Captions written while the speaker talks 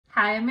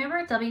Hi, I'm Amber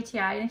at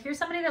WTI, and if you're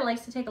somebody that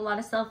likes to take a lot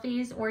of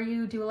selfies or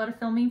you do a lot of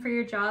filming for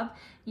your job,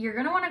 you're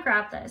gonna wanna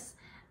grab this.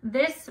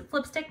 This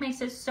Flipstik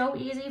makes it so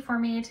easy for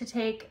me to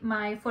take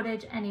my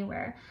footage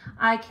anywhere.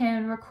 I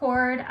can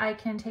record, I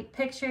can take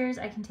pictures,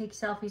 I can take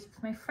selfies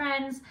with my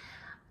friends,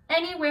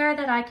 anywhere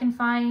that I can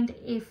find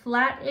a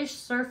flat-ish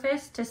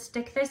surface to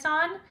stick this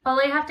on. All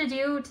I have to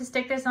do to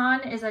stick this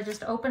on is I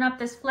just open up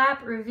this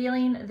flap,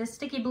 revealing the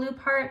sticky blue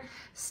part,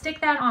 stick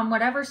that on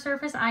whatever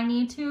surface I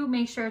need to,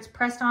 make sure it's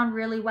pressed on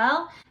really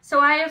well. So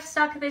I have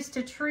stuck this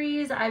to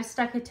trees, I've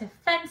stuck it to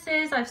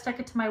fences, I've stuck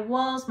it to my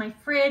walls, my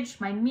fridge,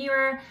 my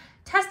mirror,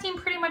 testing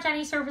pretty much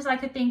any surface I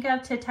could think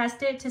of to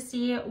test it to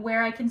see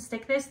where I can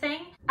stick this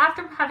thing.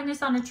 After having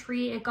this on a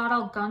tree, it got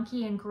all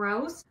gunky and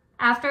gross.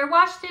 After I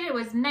washed it, it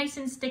was nice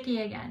and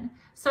sticky again.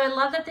 So I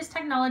love that this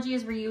technology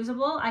is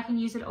reusable. I can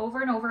use it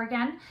over and over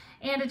again,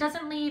 and it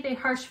doesn't leave a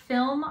harsh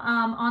film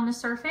on the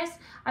surface.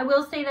 I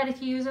will say that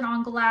if you use it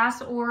on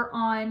glass or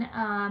on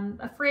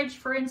a fridge,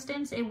 for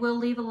instance, it will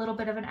leave a little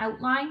bit of an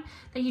outline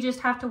that you just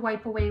have to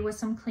wipe away with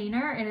some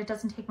cleaner, and it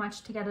doesn't take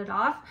much to get it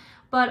off.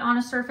 But on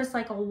a surface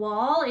like a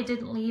wall, it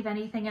didn't leave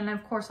anything, and then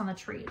of course on the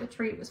tree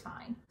was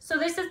fine. So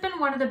this has been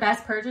one of the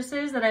best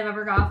purchases that I've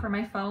ever got for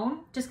my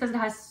phone, just because it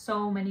has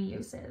so many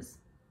uses.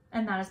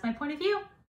 And that is my point of view.